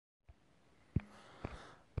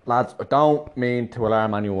Lads, I don't mean to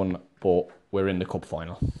alarm anyone, but we're in the cup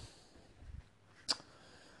final.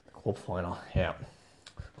 Cup final, yeah.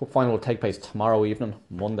 Cup final will take place tomorrow evening,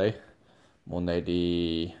 Monday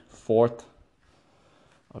the 4th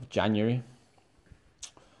of January.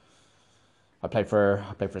 I played for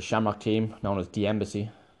a Shamrock team known as the Embassy.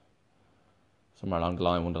 Somewhere along the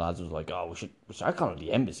line, one of the lads was like, "Oh, we should start calling it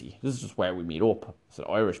the Embassy. This is just where we meet up. It's an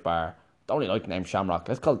Irish bar. Don't really like the name Shamrock.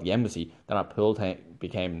 Let's call it the Embassy." Then our pool team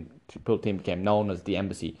became known as the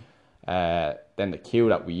Embassy. Then the queue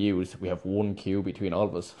that we use, we have one queue between all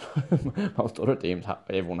of us. Most other teams,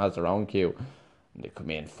 everyone has their own queue. And they come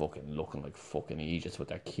in fucking looking like fucking Aegis with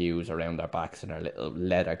their queues around their backs and their little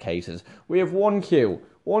leather cases. We have one queue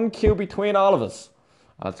between all of us.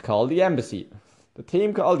 And it's called the Embassy. The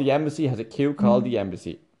team called the Embassy has a queue called the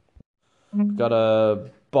Embassy. We got a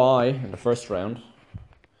bye in the first round.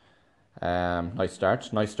 Nice start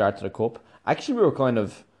to the cup. Actually,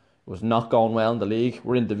 it was not going well in the league.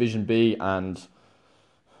 We're in Division B, and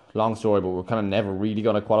long story, but we're kind of never really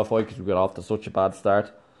going to qualify because we got off to such a bad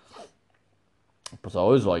start. But so I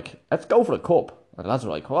was like, let's go for the cup. And the lads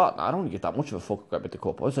were like, what? I don't get that much of a fuck about the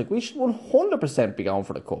cup. I was like, we should 100% be going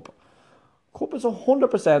for the cup. Cup is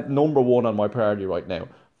 100% number one on my priority right now.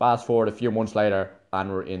 Fast forward a few months later,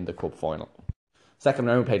 and we're in the cup final. Second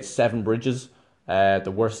round, we played Seven Bridges,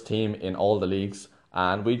 the worst team in all the leagues,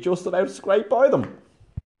 and we just about scraped by them.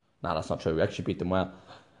 Nah, that's not true. We actually beat them well.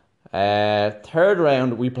 Third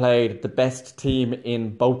round, we played the best team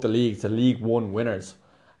in both the leagues, the League One winners.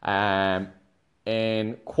 And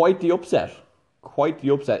quite the upset. Quite the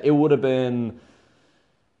upset. It would have been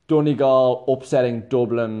Donegal upsetting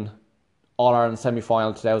Dublin All-Ireland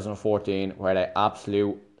semi-final 2014, where they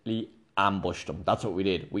absolutely ambushed them. That's what we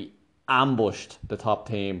did. We ambushed the top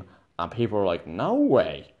team, and people were like, no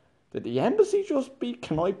way. Did the Embassy just beat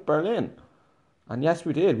Knight Berlin? And yes,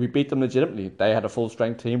 we did. We beat them legitimately. They had a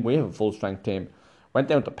full-strength team. We have a full-strength team. Went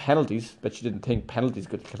down to penalties. Bet you didn't think penalties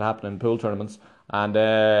could happen in pool tournaments. And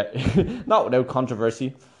not without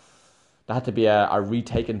controversy. There had to be a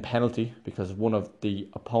retaken penalty because one of the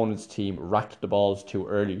opponent's team racked the balls too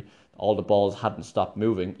early. All the balls hadn't stopped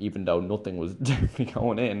moving, even though nothing was definitely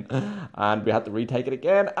going in. And we had to retake it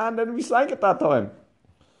again, and then we sank it that time.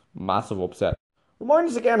 Massive upset. Remind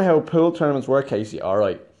us again how pool tournaments work, Casey.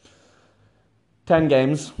 Alright. 10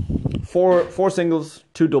 games. Four singles,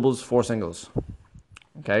 2 doubles, 4 singles.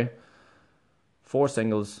 Okay? 4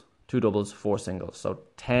 singles, 2 doubles, 4 singles. So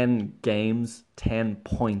 10 games, 10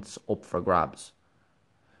 points up for grabs.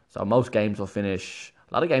 So a lot of games will finish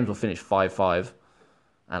 5-5,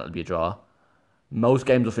 and it'll be a draw. Most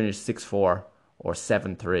games will finish 6-4 or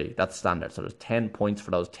 7-3. That's standard. So there's 10 points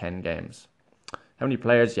for those 10 games. How many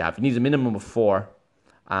players do you have? You need a minimum of 4,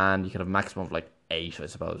 and you can have a maximum of 8, I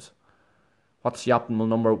suppose. What's the optimal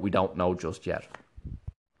number? We don't know just yet.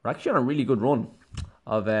 We're actually on a really good run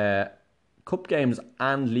of cup games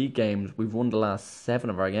and league games. We've won the last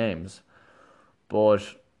 7 of our games. But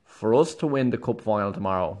for us to win the cup final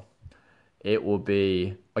tomorrow, it would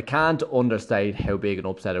be... I can't understate how big an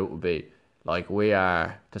upset it would be.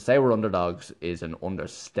 To say we're underdogs is an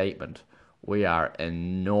understatement. We are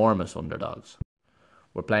enormous underdogs.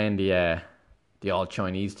 We're playing the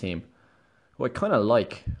all-Chinese team, who I kind of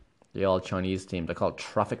like. The all-Chinese team. They're called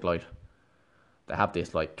Traffic Light. They have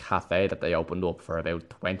this cafe that they opened up for about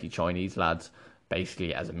 20 Chinese lads,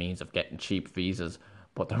 basically as a means of getting cheap visas.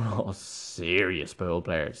 But they're all serious pool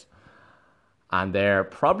players. And they're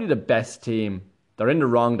probably the best team. They're in the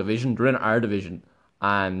wrong division. They're in our division.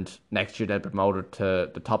 And next year they'll be promoted to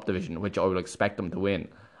the top division, which I would expect them to win.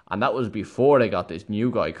 And that was before they got this new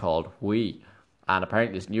guy called Hui. And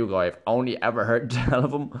apparently this new guy, I've only ever heard tell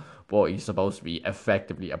of him, but he's supposed to be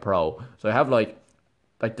effectively a pro. So I have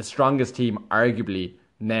the strongest team arguably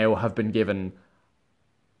now have been given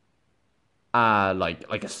like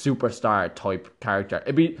a superstar type character.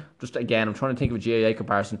 It'd be just, again, I'm trying to think of a GAA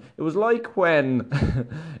comparison. It was like when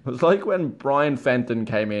Brian Fenton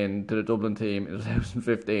came in to the Dublin team in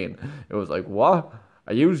 2015. It was like, what?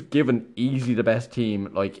 Are you giving easily the best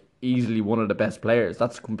team, easily one of the best players?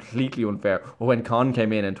 That's completely unfair. Or when Con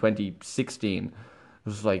came in 2016, it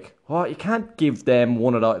was like, what? You can't give them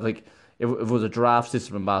one of those. If it was a draft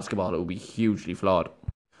system in basketball, it would be hugely flawed.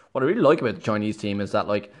 What I really like about the Chinese team is that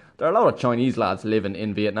there are a lot of Chinese lads living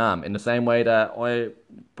in Vietnam, in the same way that I'm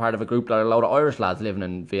part of a group that are a lot of Irish lads living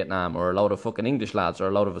in Vietnam, or a lot of fucking English lads, or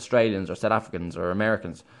a lot of Australians, or South Africans, or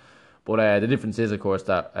Americans. But the difference is, of course,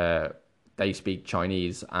 that they speak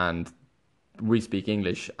Chinese and we speak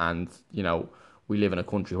English, and we live in a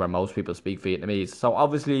country where most people speak Vietnamese. So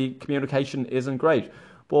obviously communication isn't great.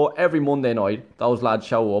 But every Monday night, those lads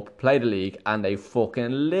show up, play the league, and they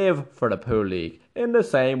fucking live for the pool league in the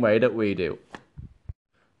same way that we do.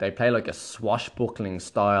 They play like a swashbuckling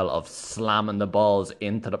style of slamming the balls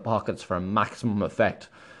into the pockets for maximum effect,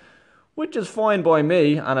 which is fine by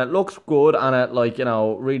me, and it looks good, and it, like, you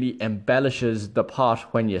know, really embellishes the pot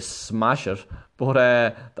when you smash it.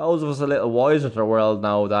 But those of us a little wiser to the world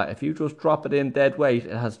know that if you just drop it in dead weight,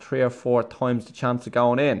 it has 3 or 4 times the chance of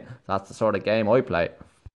going in. That's the sort of game I play.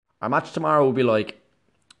 Our match tomorrow will be like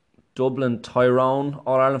Dublin Tyrone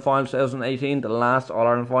All-Ireland Final 2018, the last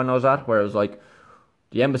All-Ireland Final I was at, where it was like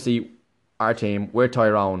the Embassy, our team, we're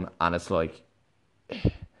Tyrone, and it's like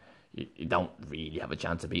you don't really have a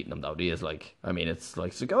chance of beating them though, do you? It's like, I mean, it's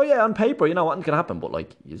like, oh yeah, on paper, you know, what can happen, but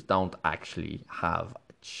like, you don't actually have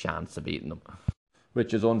a chance of beating them.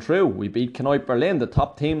 Which is untrue. We beat Knight Berlin, the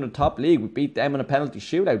top team in the top league. We beat them in a penalty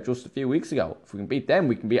shootout just a few weeks ago. If we can beat them,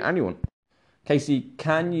 we can beat anyone. Casey,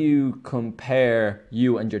 can you compare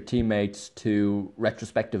you and your teammates to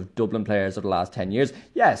retrospective Dublin players of the last 10 years?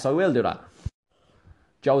 Yes, I will do that.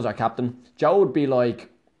 Joe's our captain. Joe would be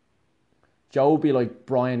like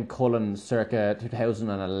Brian Cullen circa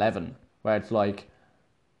 2011, where it's like,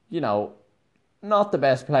 you know, not the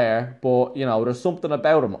best player, but, you know, there's something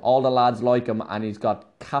about him. All the lads like him, and he's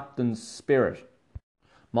got captain spirit.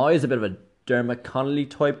 Moy is a bit of a Dermot Connolly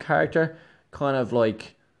type character, kind of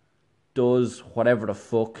like does whatever the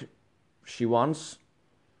fuck she wants.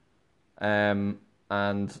 And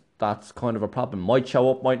that's kind of a problem. Might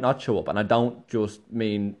show up, might not show up. And I don't just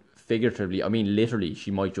mean figuratively, I mean literally,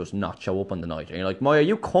 she might just not show up on the night. And you're like, Moy, are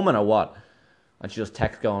you coming or what? And she just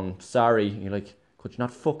texts going, sorry. And you're like, could you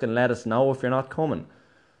not fucking let us know if you're not coming?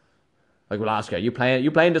 Like, we'll ask her, you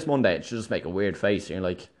playing this Monday? And she'll just make a weird face. And you're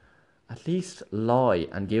like, at least lie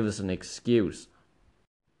and give us an excuse.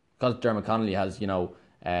 Because Dermot Connolly has, you know,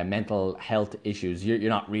 mental health issues, you're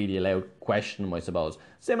not really allowed to question them, I suppose.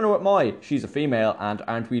 Similar with Moy, she's a female, and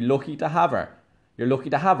aren't we lucky to have her? You're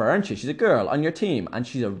lucky to have her, aren't you? She's a girl on your team, and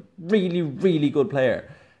she's a really, really good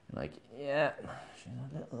player. You're like, yeah, she's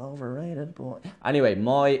a little overrated, but anyway,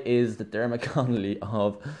 Moy is the Dermot Connolly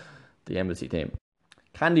of the Embassy team.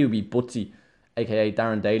 Candy would be Butsy, aka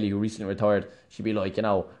Darren Daly, who recently retired. She'd be like, you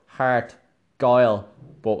know, heart, guile,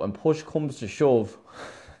 but when push comes to shove,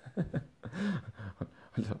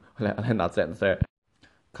 I'll end that sentence there.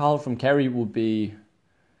 Carl from Kerry would be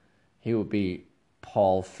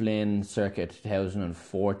Paul Flynn circa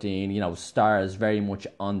 2014. You know, stars very much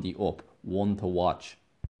on the up, one to watch.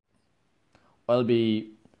 I'll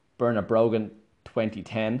be Bernard Brogan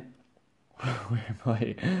 2010.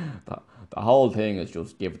 Whereby the whole thing is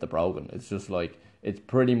just give it to Brogan. It's just like, it's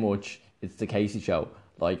pretty much, it's the Casey show.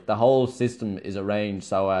 Like, the whole system is arranged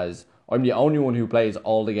so as I'm the only one who plays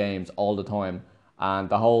all the games all the time. And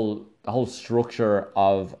the whole structure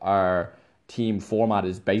of our team format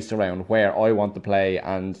is based around where I want to play,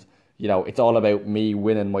 and, you know, it's all about me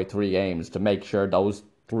winning my 3 games to make sure those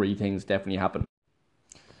 3 things definitely happen.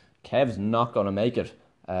 Kev's not going to make it.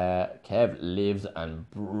 Kev lives and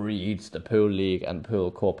breathes the pool league and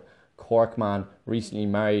pool cup. Cork man, recently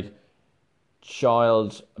married,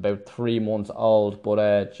 child about 3 months old,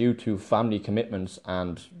 but due to family commitments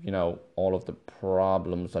and, you know, all of the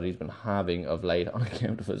problems that he's been having of late on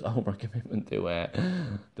account of his overcommitment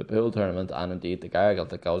to the pool tournament, and indeed the gargle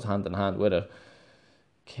that goes hand in hand with it,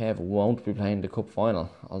 Kev won't be playing the cup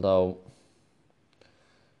final. Although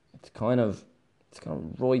it's kind of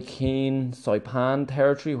Roy Keane, Saipan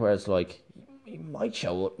territory, where it's like, he might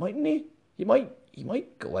show up, mightn't he? He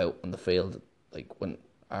might go out on the field, like when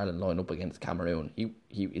Ireland line up against Cameroon.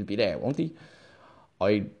 He'll be there, won't he?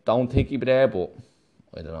 I don't think he'll be there, but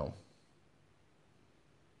I don't know.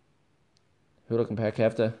 Who do I compare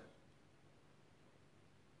Kev to?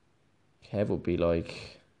 Kev would be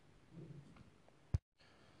like,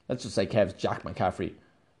 let's just say Kev's Jack McCaffrey.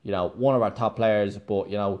 You know, one of our top players, but,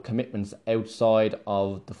 you know, commitments outside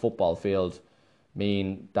of the football field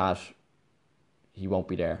mean that he won't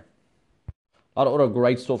be there. A lot of other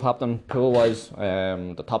great stuff happening pool-wise.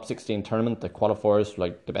 The top 16 tournament, the qualifiers,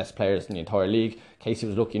 like the best players in the entire league. Casey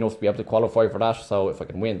was lucky enough to be able to qualify for that, so if I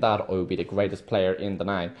can win that, I will be the greatest player in the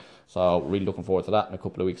 9. So really looking forward to that in a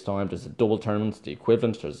couple of weeks' time. There's a double tournament, the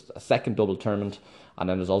equivalent. There's a second double tournament, and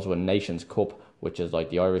then there's also a Nations Cup, which is like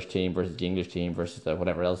the Irish team versus the English team versus the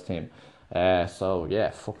whatever else team. So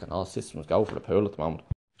yeah, fucking all systems go for the pool at the moment.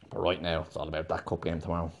 But right now, it's all about that cup game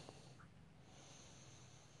tomorrow.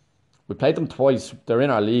 We played them twice. They're in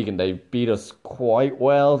our league and they beat us quite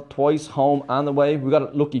well, twice home and away. We got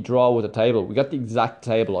a lucky draw with the table. We got the exact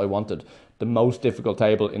table I wanted. The most difficult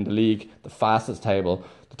table in the league, the fastest table.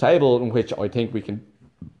 The table in which I think we can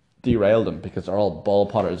derail them because they're all ball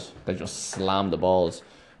potters. They just slam the balls.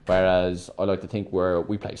 Whereas I like to think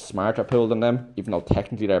we play smarter pool than them, even though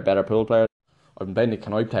technically they're better pool players. I've been playing the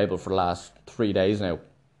Canoip table for the last 3 days now,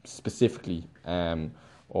 specifically,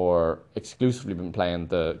 or exclusively been playing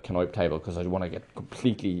the Canoip table because I want to get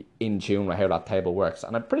completely in tune with how that table works.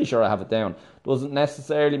 And I'm pretty sure I have it down. Doesn't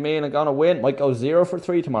necessarily mean I'm going to win. Might go 0 for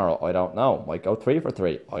 3 tomorrow. I don't know. Might go 3 for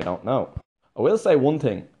 3. I don't know. I will say one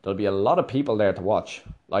thing. There'll be a lot of people there to watch.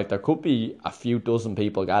 Like, there could be a few dozen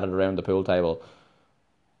people gathered around the pool table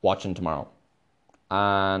watching tomorrow.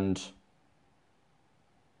 And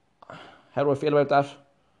how do I feel about that?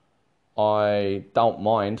 I don't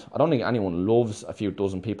mind. I don't think anyone loves a few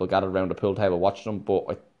dozen people gathered around the pool table watching them, but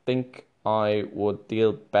I think I would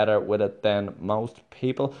deal better with it than most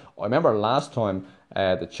people. I remember last time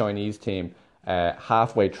the Chinese team,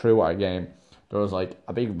 halfway through our game, there was like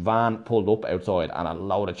a big van pulled up outside and a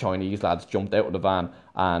load of Chinese lads jumped out of the van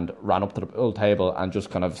and ran up to the pool table and just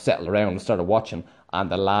kind of settled around and started watching, and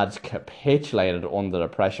the lads capitulated under the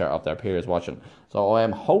pressure of their peers watching. So I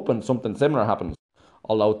am hoping something similar happens.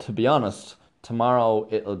 Although, to be honest, tomorrow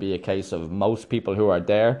it'll be a case of most people who are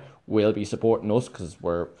there will be supporting us because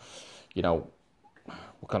we're kind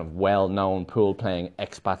of well-known pool-playing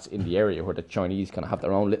expats in the area where the Chinese kind of have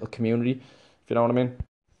their own little community, if you know what I mean.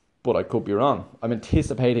 But I could be wrong. I'm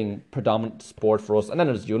anticipating predominant support for us. And then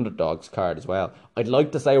there's the underdogs card as well. I'd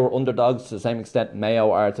like to say we're underdogs to the same extent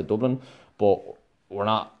Mayo are to Dublin, but we're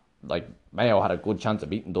not. Like, Mayo had a good chance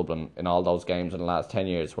of beating Dublin in all those games in the last 10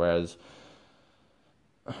 years, whereas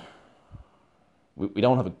we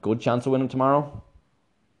don't have a good chance of winning tomorrow.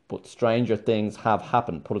 But stranger things have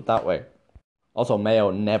happened, put it that way. Also,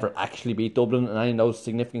 Mayo never actually beat Dublin in any of those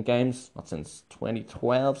significant games. Not since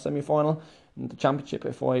 2012 semi-final in the Championship,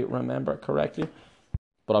 if I remember correctly.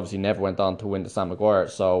 But obviously never went on to win the Sam Maguire,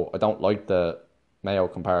 so I don't like the Mayo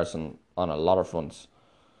comparison on a lot of fronts.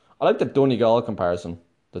 I like the Donegal comparison.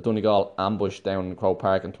 The Donegal ambush down in Croke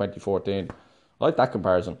Park in 2014. I like that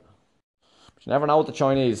comparison. But you never know with the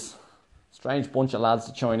Chinese. Strange bunch of lads,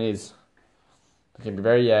 the Chinese. They can be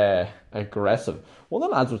very aggressive. One of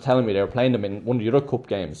the lads was telling me they were playing them in one of the other cup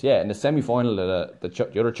games. Yeah, in the semi-final of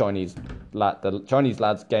the other Chinese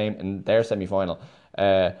lads game in their semi-final.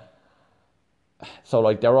 So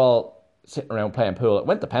like they're all sitting around playing pool. It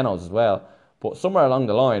went to penalties as well. But somewhere along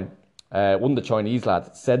the line, one of the Chinese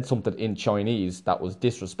lads said something in Chinese that was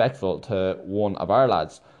disrespectful to one of our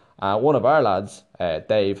lads. One of our lads,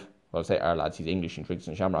 Dave, well, I say our lads, he's English and drinks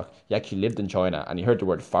in Shamrock. He actually lived in China and he heard the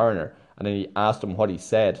word foreigner. And then he asked him what he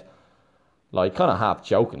said, like kind of half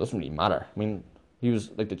joking, doesn't really matter. I mean, he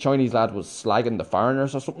was like the Chinese lad was slagging the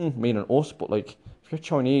foreigners or something, meaning us. But like, if you're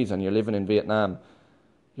Chinese and you're living in Vietnam,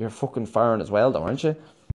 you're fucking foreign as well, though, aren't you?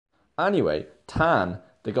 Anyway, Tan,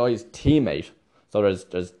 the guy's teammate. So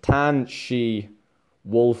there's Tan, Shi,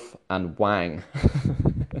 Wolf, and Wang.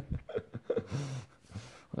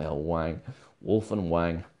 Well, Wang, Wolf and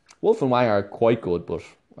Wang. Wolf and Wang are quite good, but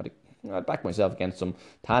I'd back myself against them.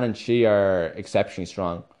 Tan and Shi are exceptionally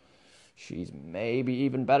strong. She's maybe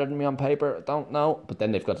even better than me on paper. I don't know. But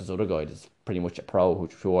then they've got this other guy that's pretty much a pro,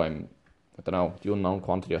 who I don't know, the unknown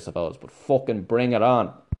quantity, I suppose. But fucking bring it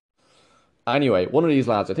on. Anyway, one of these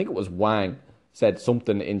lads, I think it was Wang, said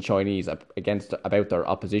something in Chinese about their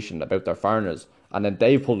opposition, about their foreigners. And then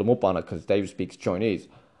Dave pulled him up on it because Dave speaks Chinese.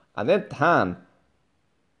 And then Tan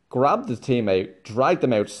grabbed his teammate, dragged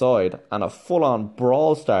him outside, and a full-on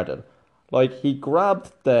brawl started. Like, he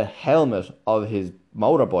grabbed the helmet of his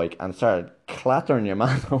motorbike and started clattering your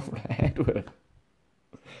man over the head with it.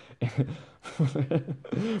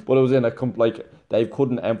 But it was in Dave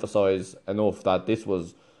couldn't emphasize enough that this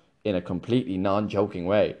was in a completely non-joking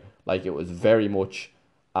way. Like, it was very much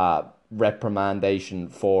a reprimandation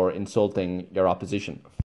for insulting your opposition.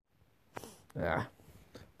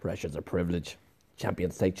 Pressure's a privilege.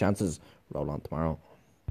 Champions take chances. Roll on tomorrow.